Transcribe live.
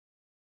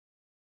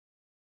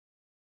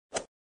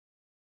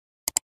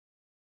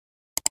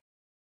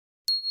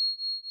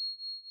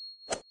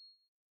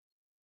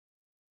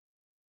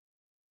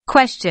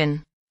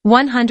Question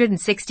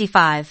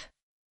 165.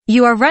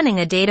 You are running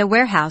a data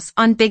warehouse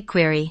on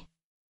BigQuery.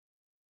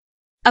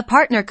 A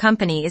partner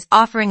company is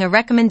offering a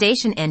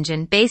recommendation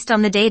engine based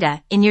on the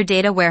data in your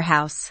data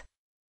warehouse.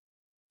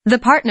 The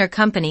partner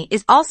company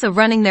is also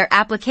running their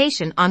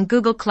application on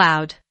Google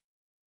Cloud.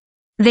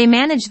 They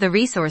manage the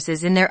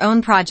resources in their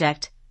own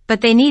project,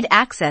 but they need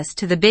access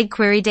to the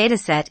BigQuery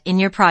dataset in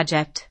your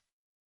project.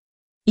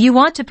 You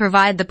want to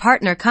provide the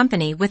partner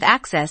company with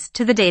access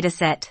to the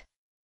dataset.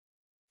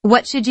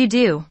 What should you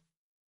do?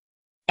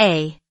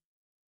 A.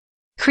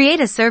 Create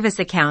a service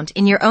account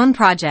in your own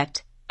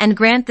project and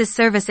grant this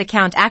service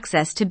account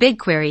access to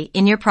BigQuery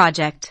in your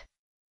project.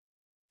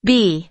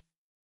 B.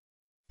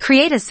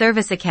 Create a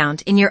service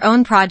account in your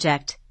own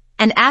project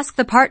and ask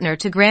the partner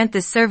to grant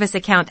this service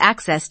account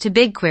access to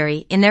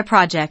BigQuery in their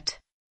project.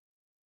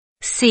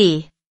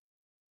 C.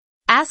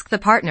 Ask the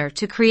partner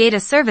to create a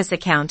service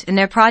account in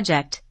their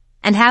project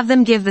and have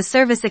them give the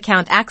service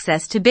account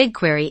access to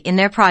BigQuery in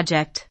their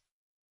project.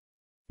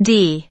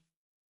 D.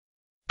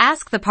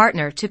 Ask the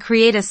partner to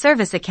create a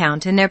service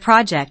account in their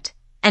project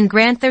and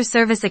grant their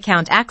service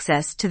account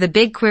access to the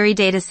BigQuery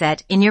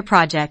dataset in your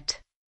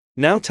project.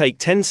 Now take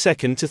 10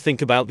 seconds to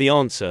think about the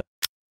answer.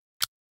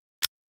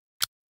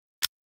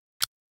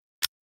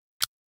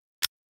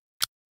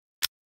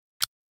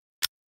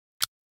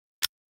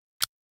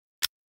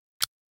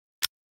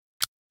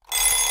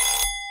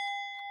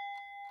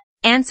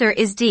 Answer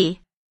is D.